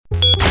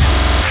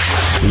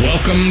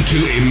Welcome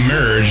to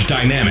Emerge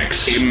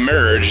Dynamics.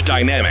 Emerge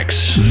Dynamics.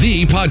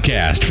 The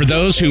podcast for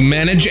those who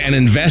manage and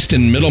invest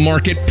in middle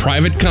market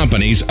private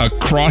companies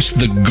across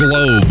the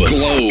globe.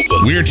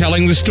 We're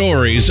telling the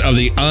stories of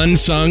the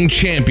unsung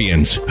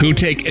champions who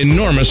take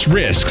enormous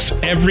risks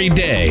every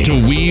day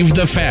to weave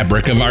the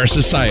fabric of our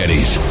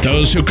societies.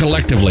 Those who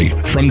collectively,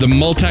 from the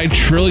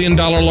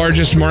multi-trillion-dollar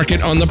largest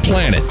market on the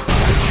planet,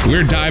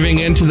 we're diving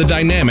into the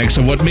dynamics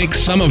of what makes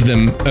some of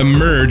them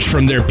emerge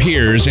from their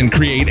peers and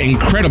create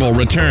incredible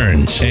returns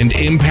and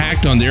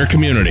impact on their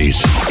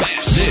communities.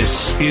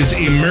 This is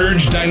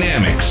Emerge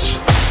Dynamics.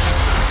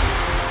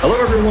 Hello,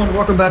 everyone.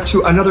 Welcome back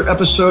to another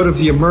episode of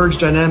the Emerge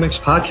Dynamics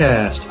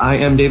podcast. I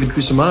am David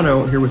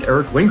Cusimano here with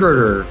Eric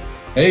Wingirter.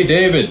 Hey,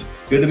 David.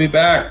 Good to be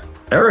back.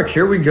 Eric,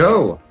 here we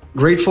go.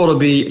 Grateful to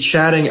be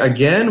chatting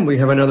again. We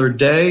have another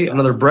day,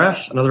 another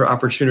breath, another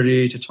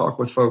opportunity to talk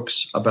with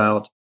folks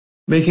about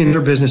making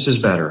their businesses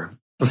better,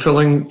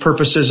 fulfilling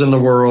purposes in the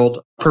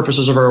world,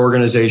 purposes of our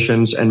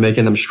organizations, and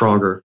making them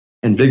stronger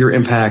and bigger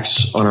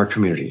impacts on our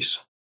communities.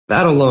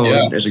 That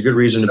alone is a good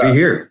reason to be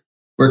here.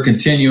 We're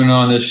continuing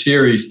on this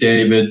series,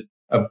 David,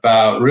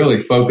 about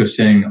really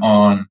focusing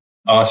on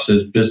us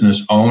as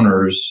business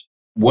owners.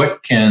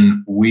 What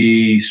can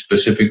we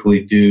specifically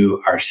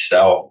do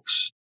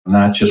ourselves?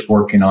 Not just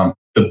working on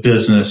the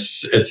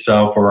business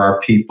itself or our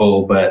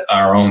people, but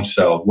our own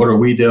self. What are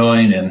we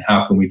doing and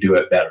how can we do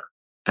it better?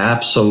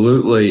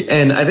 Absolutely.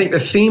 And I think the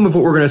theme of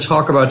what we're going to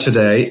talk about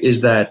today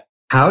is that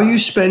how you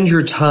spend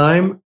your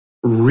time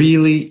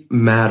really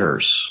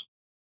matters.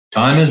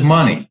 Time is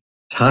money.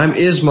 Time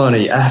is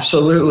money.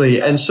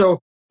 Absolutely. And so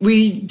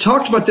we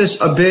talked about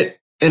this a bit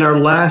in our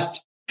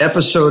last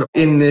episode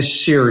in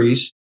this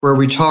series where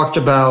we talked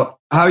about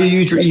how you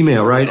use your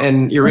email, right?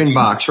 And your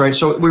inbox, right?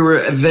 So we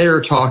were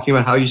there talking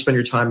about how you spend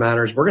your time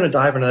matters. We're going to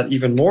dive into that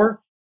even more.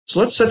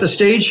 So let's set the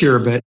stage here a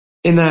bit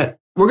in that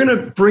we're going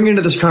to bring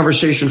into this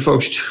conversation,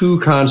 folks, two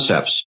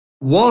concepts.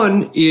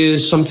 One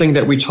is something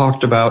that we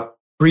talked about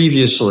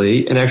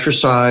previously, an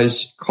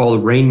exercise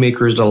called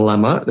Rainmaker's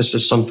Dilemma. This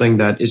is something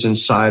that is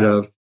inside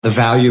of the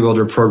Value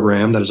Builder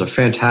program. That is a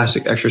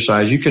fantastic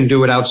exercise. You can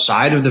do it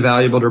outside of the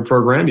Value Builder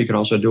program. You can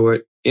also do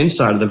it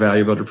inside of the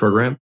Value Builder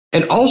program.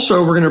 And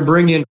also, we're going to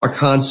bring in a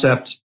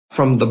concept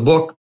from the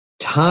book,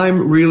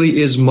 Time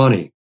Really Is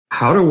Money,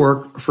 How to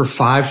Work for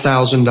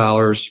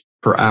 $5,000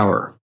 per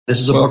Hour. This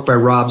is a book by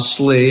Rob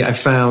Slee I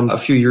found a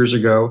few years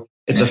ago.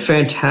 It's a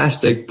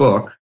fantastic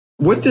book.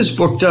 What this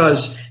book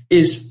does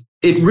is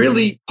it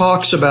really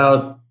talks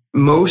about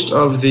most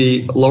of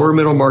the lower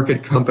middle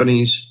market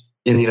companies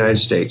in the United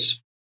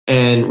States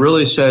and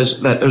really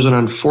says that there's an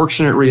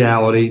unfortunate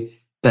reality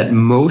that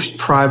most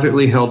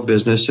privately held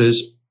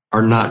businesses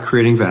are not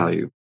creating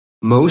value.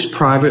 Most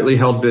privately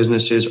held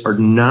businesses are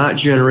not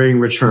generating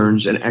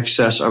returns in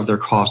excess of their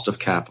cost of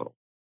capital.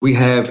 We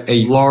have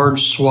a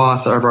large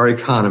swath of our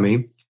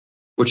economy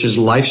which is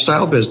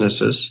lifestyle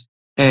businesses.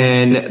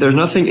 And there's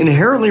nothing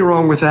inherently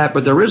wrong with that,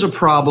 but there is a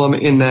problem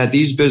in that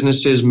these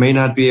businesses may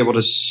not be able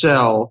to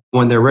sell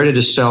when they're ready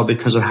to sell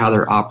because of how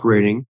they're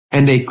operating.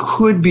 And they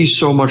could be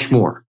so much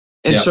more.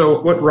 And so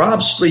what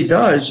Rob Slee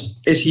does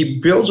is he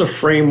builds a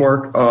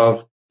framework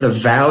of the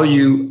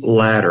value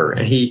ladder.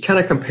 And he kind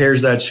of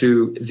compares that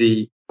to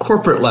the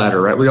corporate ladder,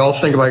 right? We all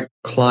think about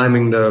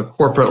climbing the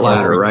corporate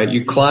ladder, right?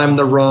 You climb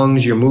the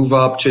rungs, you move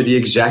up to the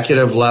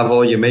executive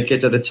level, you make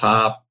it to the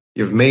top.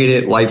 You've made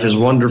it. Life is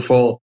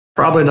wonderful.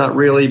 Probably not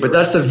really, but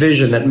that's the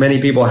vision that many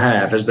people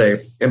have as they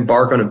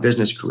embark on a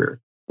business career.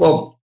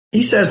 Well,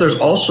 he says there's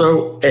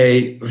also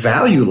a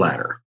value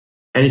ladder.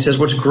 And he says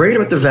what's great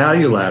about the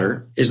value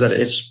ladder is that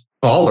it's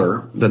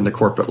taller than the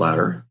corporate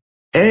ladder.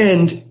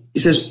 And he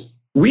says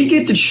we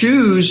get to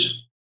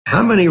choose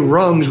how many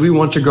rungs we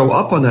want to go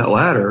up on that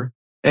ladder.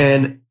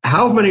 And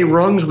how many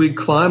rungs we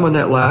climb on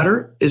that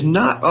ladder is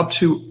not up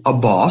to a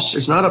boss.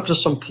 It's not up to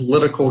some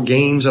political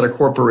games at a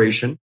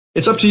corporation.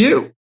 It's up to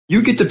you.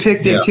 You get to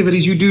pick the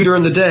activities you do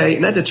during the day,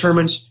 and that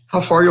determines how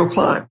far you'll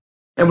climb.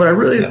 And what I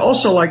really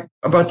also like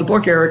about the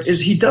book, Eric,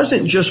 is he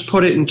doesn't just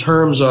put it in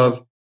terms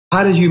of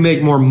how do you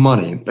make more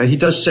money. Now, he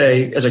does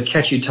say, as a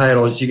catchy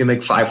title, you can make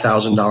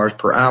 $5,000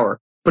 per hour.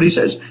 But he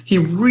says he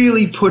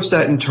really puts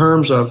that in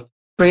terms of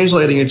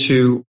translating it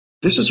to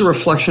this is a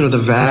reflection of the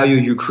value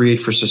you create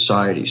for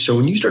society. So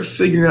when you start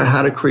figuring out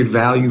how to create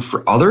value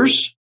for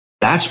others,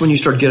 that's when you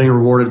start getting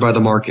rewarded by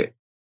the market.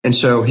 And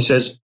so he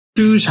says,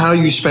 choose how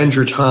you spend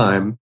your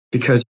time,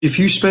 because if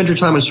you spend your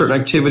time on certain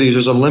activities,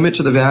 there's a limit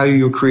to the value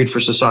you'll create for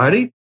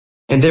society,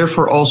 and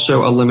therefore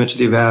also a limit to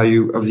the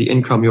value of the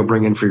income you'll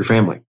bring in for your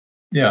family.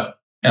 Yeah.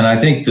 And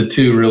I think the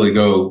two really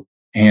go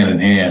hand in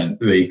hand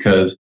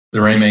because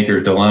the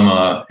Rainmaker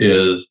Dilemma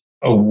is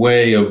a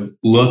way of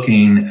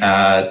looking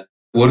at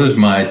what does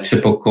my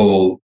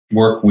typical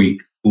work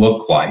week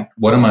look like?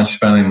 What am I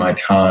spending my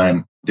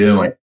time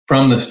doing?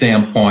 From the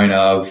standpoint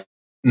of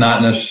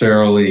not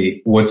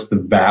necessarily what's the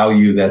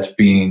value that's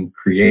being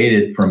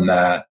created from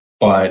that,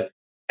 but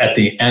at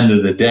the end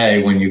of the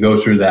day, when you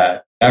go through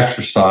that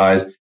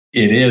exercise,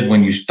 it is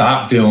when you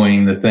stop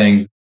doing the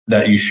things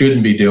that you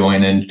shouldn't be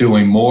doing and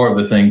doing more of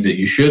the things that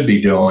you should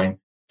be doing,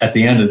 at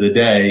the end of the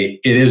day,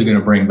 it is going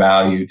to bring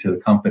value to the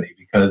company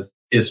because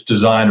it's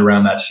designed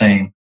around that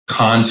same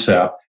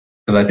concept.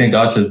 Because I think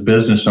us as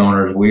business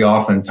owners, we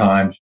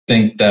oftentimes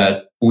think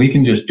that we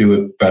can just do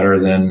it better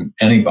than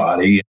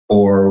anybody,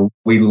 or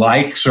we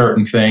like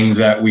certain things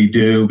that we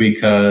do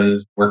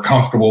because we're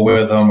comfortable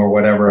with them or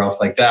whatever else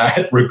like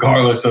that,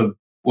 regardless of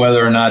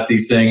whether or not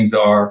these things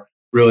are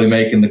really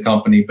making the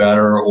company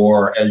better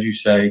or, as you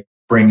say,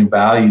 bringing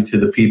value to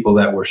the people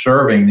that we're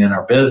serving in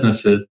our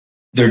businesses.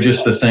 They're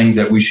just the things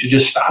that we should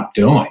just stop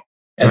doing.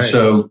 And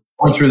so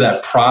going through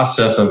that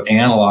process of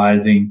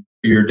analyzing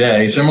your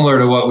day, similar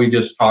to what we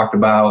just talked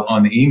about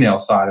on the email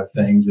side of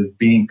things, is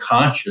being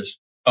conscious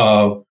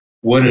of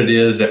what it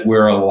is that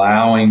we're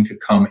allowing to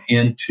come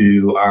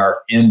into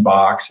our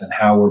inbox and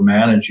how we're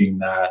managing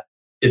that.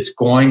 It's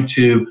going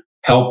to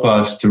help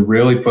us to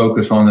really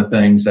focus on the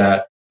things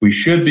that we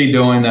should be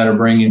doing that are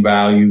bringing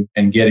value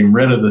and getting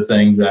rid of the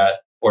things that,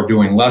 or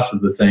doing less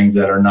of the things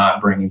that are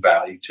not bringing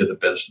value to the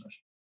business.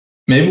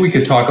 Maybe we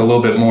could talk a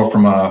little bit more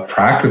from a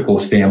practical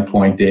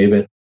standpoint,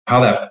 David,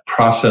 how that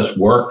process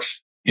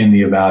works in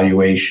the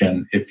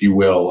evaluation, if you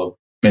will, of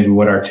maybe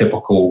what our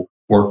typical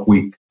work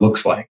week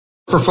looks like.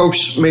 For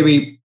folks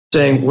maybe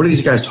saying, what are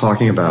these guys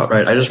talking about,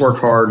 right? I just work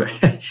hard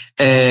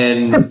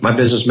and my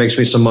business makes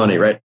me some money,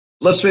 right?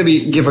 Let's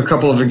maybe give a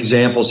couple of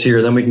examples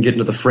here, then we can get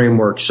into the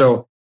framework.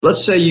 So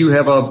let's say you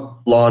have a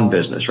lawn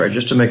business, right?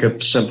 Just to make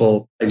a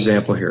simple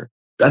example here.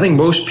 I think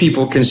most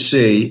people can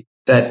see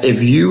that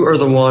if you are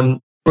the one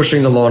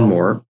pushing the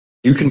lawnmower,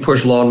 you can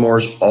push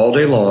lawnmowers all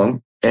day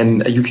long.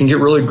 And you can get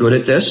really good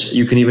at this.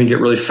 You can even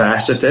get really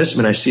fast at this. I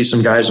mean, I see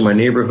some guys in my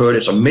neighborhood.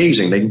 It's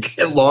amazing. They can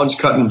get lawns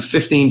cut in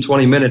 15,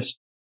 20 minutes.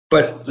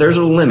 But there's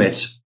a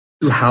limit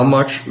to how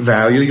much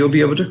value you'll be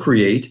able to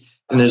create.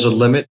 And there's a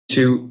limit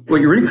to what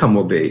your income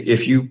will be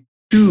if you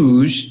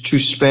choose to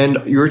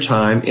spend your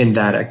time in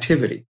that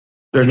activity.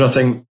 There's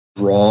nothing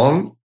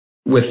wrong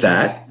with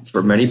that.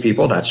 For many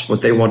people, that's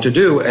what they want to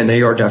do. And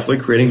they are definitely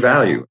creating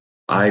value.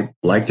 I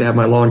like to have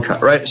my lawn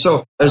cut, right?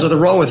 So there's nothing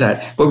wrong with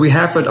that. But we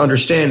have to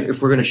understand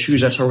if we're going to choose,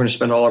 that's how we're going to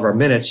spend all of our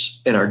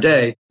minutes in our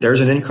day. There's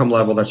an income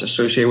level that's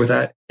associated with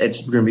that.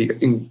 It's going to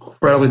be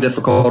incredibly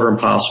difficult or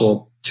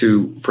impossible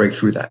to break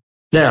through that.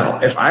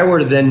 Now, if I were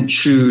to then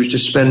choose to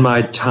spend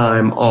my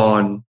time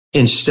on,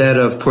 instead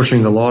of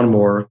pushing the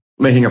lawnmower,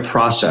 making a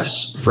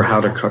process for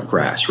how to cut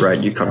grass,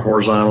 right? You cut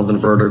horizontal, then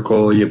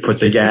vertical. You put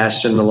the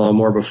gas in the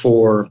lawnmower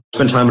before.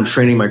 Spend time in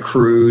training my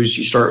crews.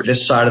 You start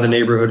this side of the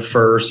neighborhood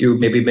first. You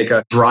maybe make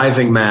a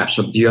driving map.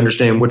 So do you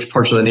understand which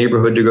parts of the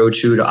neighborhood to go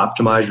to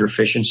optimize your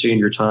efficiency and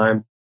your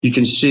time? You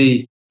can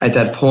see at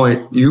that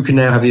point, you can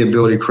now have the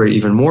ability to create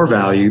even more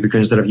value because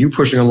instead of you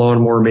pushing a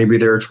lawnmower, maybe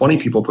there are 20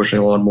 people pushing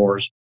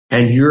lawnmowers.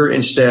 And you're,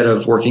 instead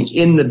of working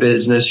in the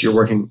business, you're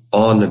working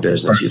on the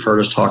business. Right. You've heard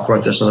us talk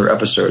about this in other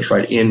episodes,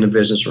 right? In the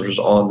business versus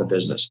on the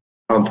business.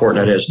 How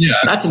important that is. Yeah.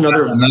 That's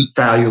another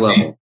value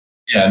level.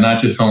 Yeah,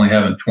 not just only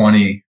having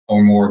 20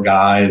 or more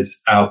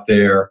guys out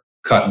there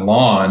cutting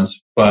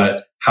lawns,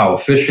 but how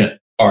efficient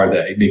are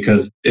they?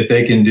 Because if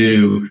they can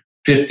do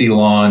 50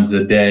 lawns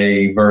a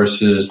day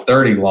versus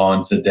 30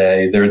 lawns a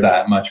day, they're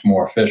that much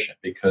more efficient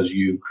because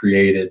you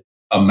created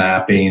a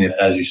mapping,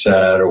 as you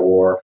said,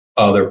 or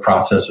other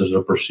processes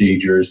or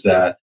procedures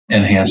that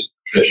enhance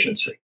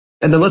efficiency.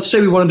 And then let's say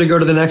we wanted to go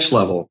to the next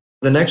level.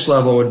 The next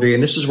level would be,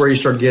 and this is where you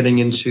start getting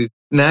into,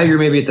 now you're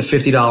maybe at the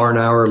 $50 an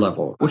hour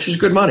level, which is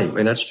good money. I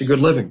mean, that's a good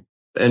living.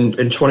 And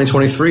in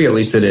 2023, at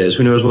least it is.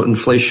 Who knows what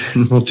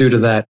inflation will do to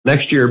that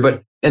next year.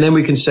 And then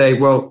we can say,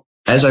 well,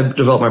 as I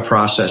develop my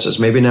processes,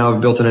 maybe now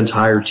I've built an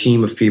entire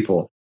team of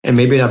people. And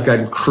maybe I've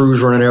got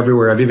crews running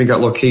everywhere. I've even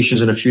got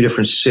locations in a few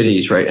different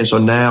cities, right? And so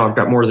now I've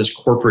got more of this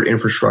corporate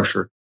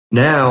infrastructure.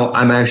 Now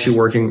I'm actually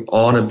working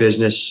on a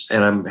business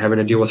and I'm having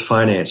to deal with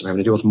finance. I'm having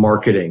to deal with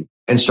marketing.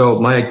 And so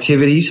my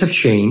activities have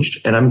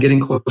changed and I'm getting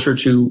closer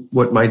to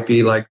what might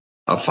be like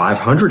a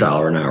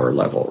 $500 an hour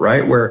level,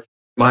 right? Where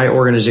my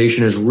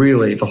organization is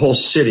really, the whole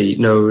city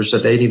knows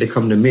that they need to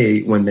come to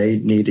me when they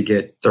need to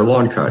get their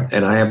lawn cut.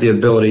 And I have the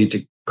ability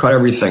to cut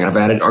everything. I've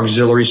added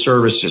auxiliary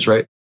services,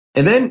 right?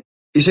 And then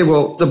you say,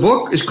 well, the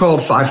book is called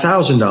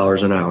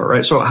 $5,000 an hour,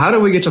 right? So how do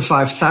we get to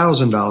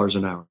 $5,000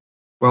 an hour?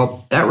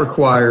 Well, that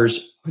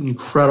requires an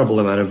incredible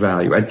amount of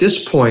value. At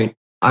this point,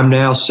 I'm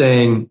now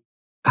saying,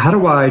 how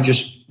do I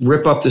just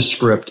rip up the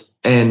script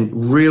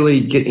and really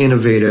get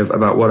innovative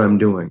about what I'm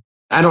doing?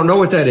 I don't know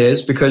what that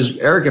is because,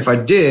 Eric, if I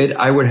did,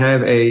 I would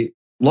have a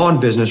lawn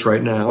business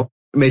right now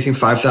making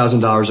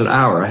 $5,000 an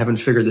hour. I haven't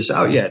figured this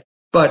out yet.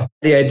 But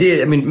the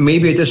idea, I mean,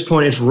 maybe at this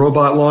point it's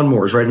robot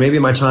lawnmowers, right? Maybe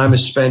my time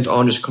is spent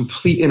on just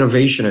complete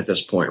innovation at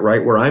this point,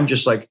 right? Where I'm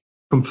just like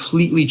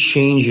completely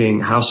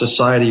changing how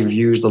society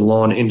views the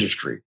lawn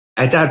industry.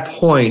 At that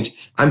point,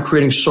 I'm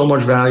creating so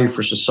much value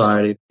for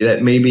society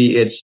that maybe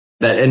it's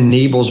that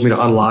enables me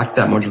to unlock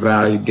that much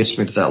value, gets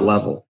me to that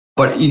level.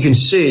 But you can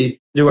see,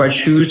 do I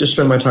choose to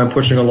spend my time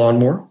pushing a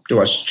lawnmower?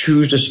 Do I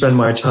choose to spend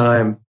my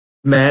time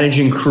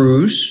managing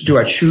crews? Do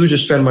I choose to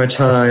spend my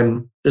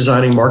time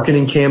designing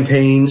marketing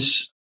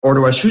campaigns? Or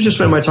do I choose to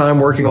spend my time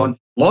working on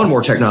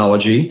lawnmower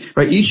technology,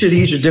 right? Each of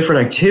these are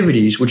different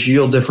activities which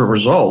yield different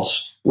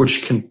results,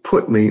 which can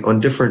put me on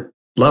different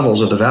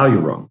levels of the value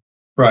rung.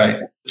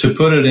 Right. To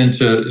put it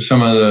into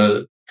some of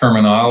the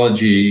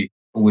terminology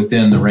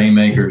within the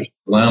Rainmaker's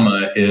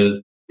dilemma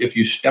is if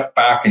you step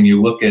back and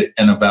you look at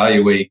and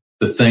evaluate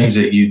the things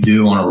that you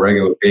do on a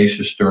regular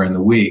basis during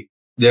the week,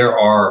 there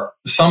are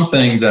some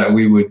things that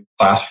we would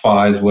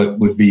classify as what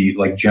would be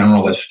like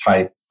generalist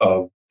type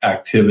of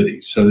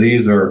activities. So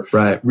these are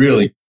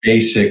really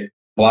basic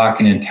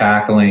blocking and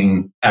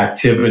tackling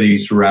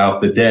activities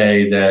throughout the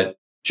day that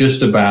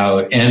just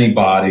about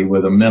anybody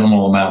with a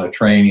minimal amount of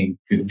training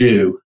could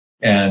do.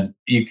 And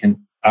you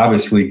can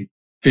obviously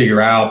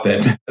figure out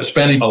that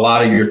spending a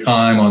lot of your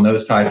time on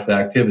those types of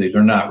activities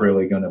are not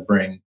really going to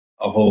bring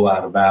a whole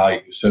lot of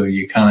value. So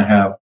you kind of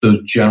have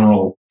those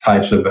general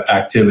types of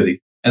activities.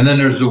 And then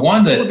there's the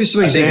one that... What would be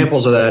some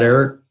examples of that,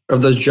 Eric,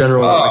 of those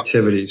general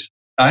activities?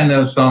 I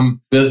know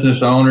some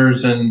business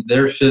owners and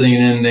they're sitting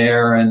in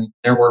there and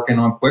they're working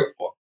on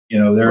QuickBooks.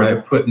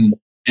 They're putting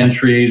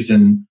entries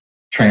and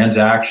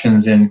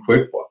transactions in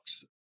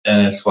QuickBooks.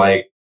 And it's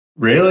like,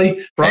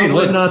 really?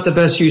 Probably not the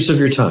best use of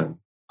your time.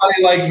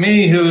 Somebody like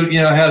me who,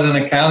 has an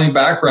accounting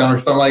background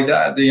or something like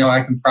that,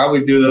 I can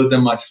probably do those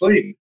in my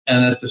sleep.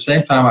 And at the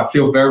same time, I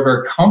feel very,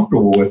 very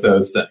comfortable with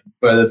those things.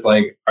 But it's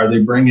like, are they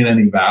bringing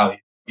any value?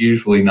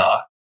 Usually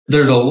not.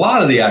 There's a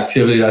lot of the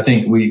activity I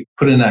think we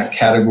put in that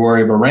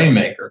category of a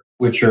Rainmaker,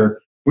 we're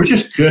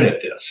just good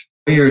at this.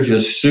 We are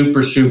just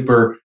super,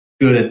 super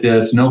good at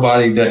this.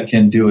 Nobody that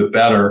can do it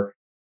better.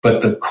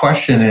 But the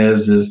question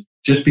is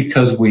just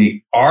because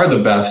we are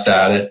the best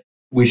at it,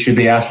 we should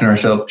be asking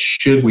ourselves,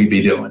 should we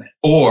be doing it?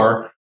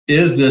 Or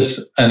is this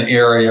an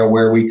area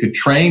where we could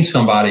train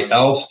somebody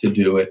else to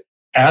do it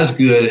as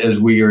good as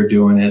we are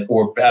doing it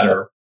or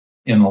better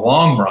in the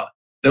long run?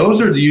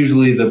 Those are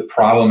usually the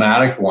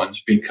problematic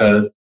ones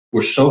because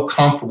we're so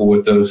comfortable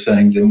with those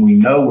things and we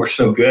know we're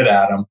so good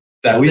at them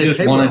that we just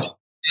want to,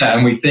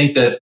 and we think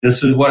that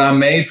this is what I'm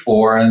made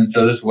for. And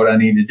so this is what I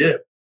need to do.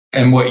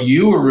 And what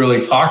you were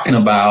really talking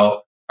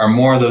about are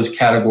more of those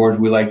categories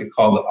we like to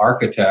call the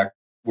architect,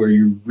 where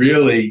you're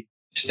really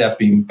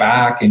stepping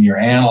back and you're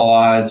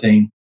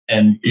analyzing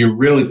and you're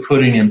really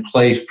putting in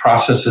place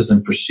processes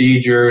and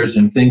procedures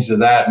and things of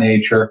that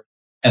nature.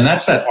 And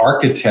that's that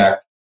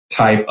architect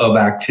type of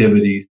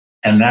activities.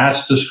 And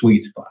that's the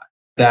sweet spot.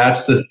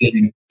 That's the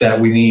thing that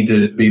we need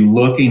to be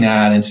looking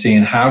at and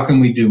seeing how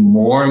can we do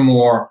more and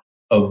more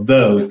of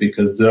those,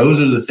 because those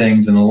are the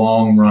things in the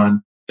long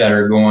run that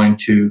are going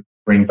to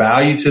bring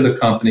value to the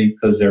company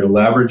because they're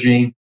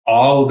leveraging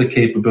all of the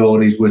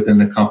capabilities within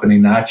the company,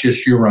 not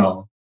just your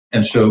own.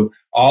 And so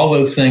all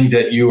those things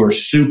that you are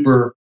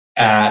super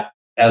at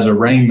as a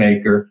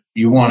Rainmaker,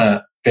 you want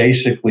to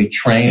basically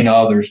train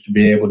others to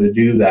be able to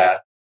do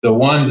that. The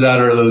ones that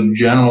are those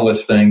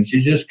generalist things,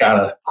 you just got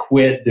to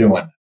quit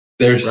doing it.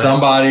 There's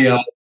somebody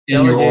else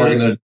in your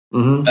organization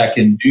that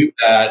can do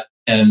that,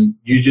 and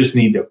you just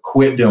need to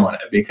quit doing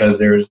it because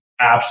there's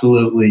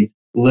absolutely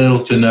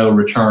little to no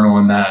return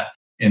on that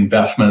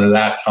investment of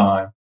that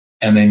time.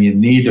 And then you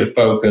need to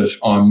focus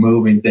on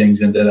moving things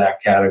into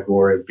that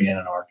category of being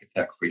an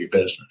architect for your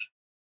business.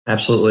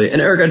 Absolutely.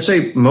 And Eric, I'd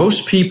say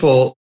most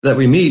people that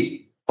we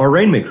meet are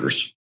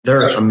Rainmakers.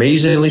 They're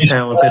amazingly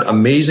talented,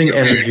 amazing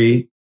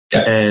energy,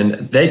 and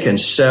they can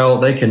sell,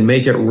 they can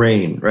make it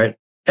rain, right?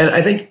 And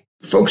I think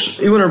folks,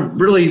 you want to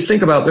really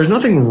think about, there's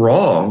nothing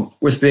wrong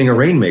with being a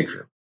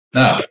Rainmaker.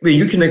 No. I mean,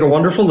 you can make a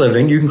wonderful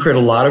living. You can create a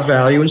lot of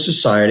value in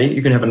society.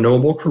 You can have a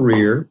noble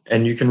career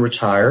and you can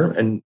retire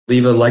and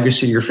leave a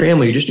legacy to your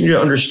family. You just need to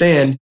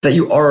understand that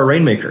you are a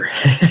Rainmaker.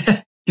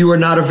 You are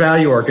not a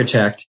value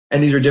architect,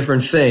 and these are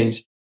different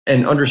things.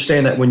 And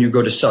understand that when you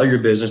go to sell your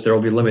business, there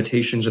will be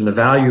limitations in the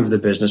value of the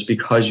business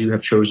because you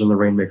have chosen the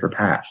Rainmaker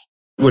path.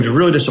 Which is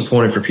really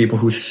disappointing for people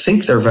who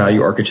think they're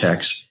value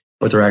architects,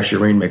 but they're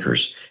actually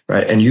Rainmakers,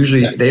 right? And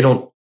usually they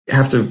don't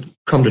have to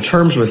come to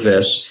terms with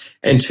this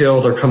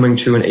until they're coming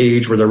to an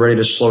age where they're ready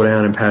to slow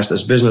down and pass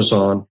this business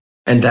on.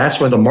 And that's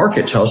when the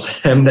market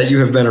tells them that you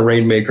have been a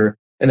Rainmaker.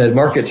 And the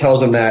market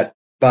tells them that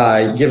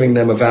by giving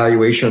them a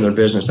valuation on their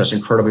business that's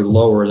incredibly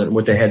lower than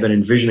what they had been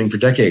envisioning for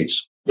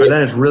decades. But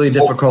then it's really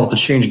difficult to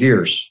change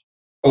gears.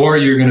 Or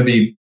you're going to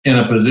be in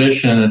a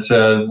position that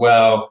says,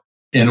 well,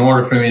 in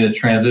order for me to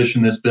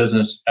transition this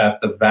business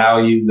at the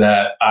value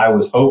that I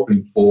was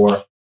hoping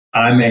for,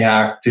 I may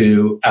have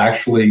to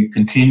actually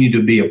continue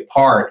to be a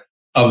part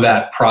of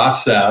that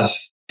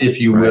process, if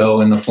you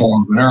will, in the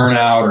form of an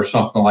earnout or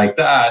something like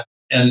that.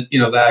 And,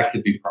 that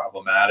could be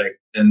problematic.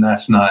 And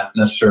that's not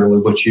necessarily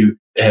what you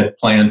had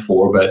planned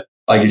for. But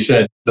like you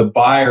said, the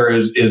buyer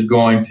is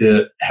going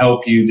to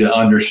help you to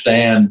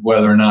understand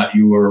whether or not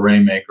you were a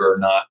Rainmaker or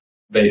not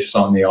based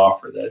on the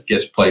offer that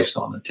gets placed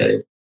on the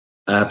table.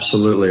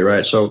 Absolutely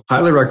right. So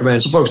highly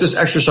recommend. So folks, this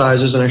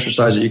exercise is an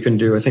exercise that you can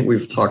do. I think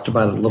we've talked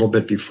about it a little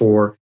bit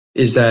before,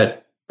 is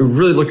that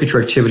really look at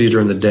your activities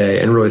during the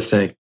day and really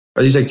think,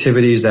 are these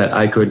activities that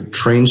I could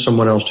train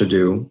someone else to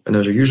do? And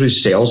those are usually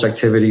sales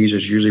activities.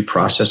 There's usually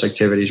process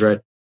activities, right?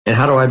 And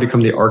how do I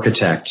become the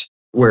architect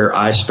where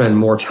I spend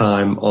more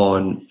time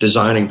on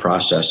designing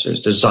processes,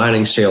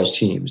 designing sales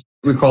teams.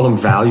 We call them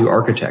value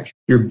architects.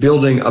 You're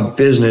building a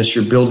business,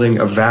 you're building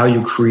a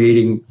value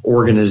creating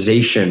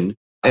organization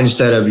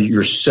instead of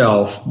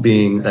yourself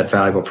being that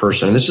valuable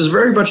person. And this is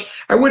very much,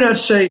 I would not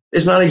say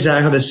it's not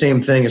exactly the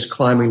same thing as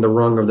climbing the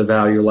rung of the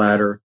value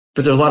ladder,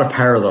 but there's a lot of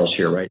parallels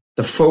here, right?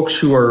 The folks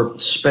who are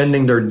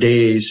spending their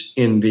days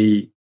in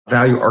the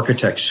value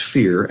architect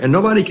sphere, and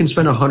nobody can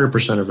spend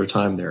 100% of their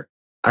time there.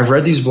 I've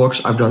read these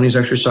books. I've done these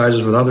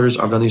exercises with others.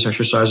 I've done these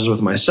exercises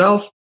with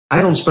myself.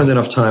 I don't spend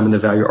enough time in the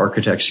value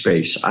architect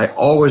space. I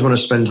always want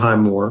to spend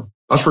time more.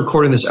 Us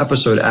recording this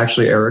episode,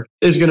 actually, Eric,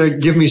 is going to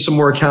give me some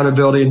more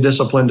accountability and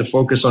discipline to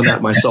focus on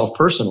that myself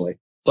personally.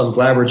 So I'm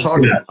glad we're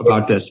talking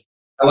about this.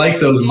 I like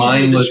those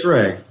mindless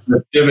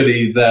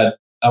activities that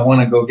I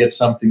want to go get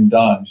something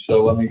done.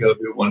 So let me go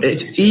do one.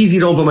 It's easy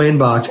to open my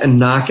inbox and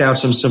knock out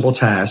some simple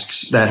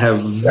tasks that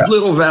have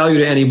little value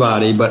to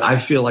anybody, but I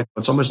feel like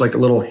it's almost like a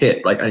little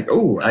hit. Like, I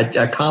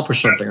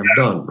accomplished something. I'm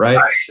done, right?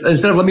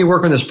 Instead of let me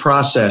work on this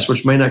process,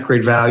 which may not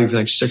create value for the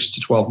next 6 to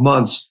 12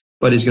 months,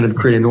 but is going to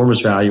create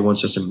enormous value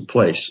once it's in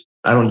place.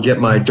 I don't get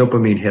my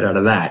dopamine hit out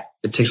of that.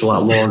 It takes a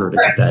lot longer to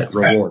get that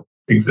reward.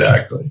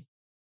 Exactly.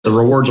 The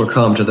rewards will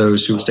come to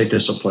those who stay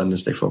disciplined and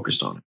stay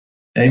focused on it.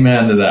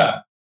 Amen to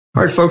that.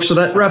 All right, folks. So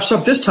that wraps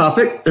up this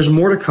topic. There's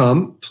more to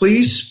come.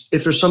 Please,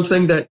 if there's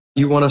something that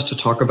you want us to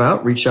talk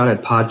about, reach out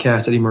at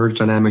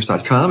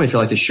podcast@emergedynamics.com. If you'd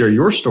like to share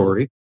your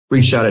story,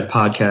 reach out at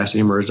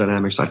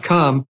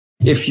podcast@emergedynamics.com.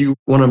 If you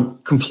want to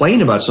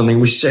complain about something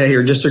we say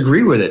or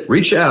disagree with it,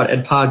 reach out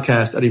at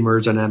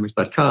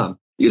podcast@emergedynamics.com.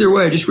 Either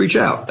way, just reach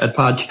out at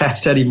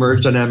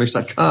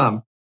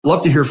podcast@emergedynamics.com.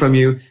 Love to hear from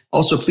you.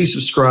 Also, please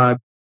subscribe.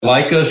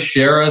 Like us,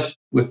 share us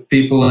with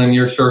people in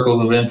your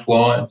circles of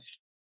influence,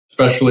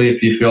 especially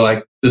if you feel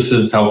like this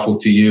is helpful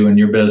to you and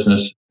your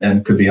business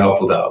and could be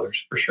helpful to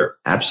others, for sure.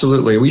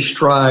 Absolutely. We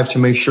strive to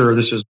make sure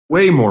this is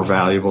way more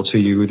valuable to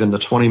you than the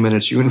 20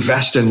 minutes you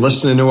invest in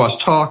listening to us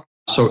talk.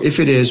 So if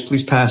it is,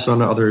 please pass it on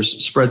to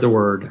others. Spread the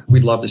word.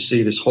 We'd love to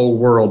see this whole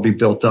world be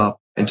built up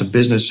into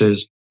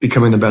businesses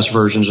becoming the best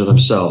versions of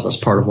themselves. That's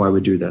part of why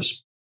we do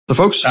this. So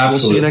folks, We'll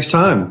see you next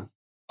time.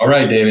 All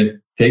right,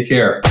 David. Take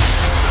care.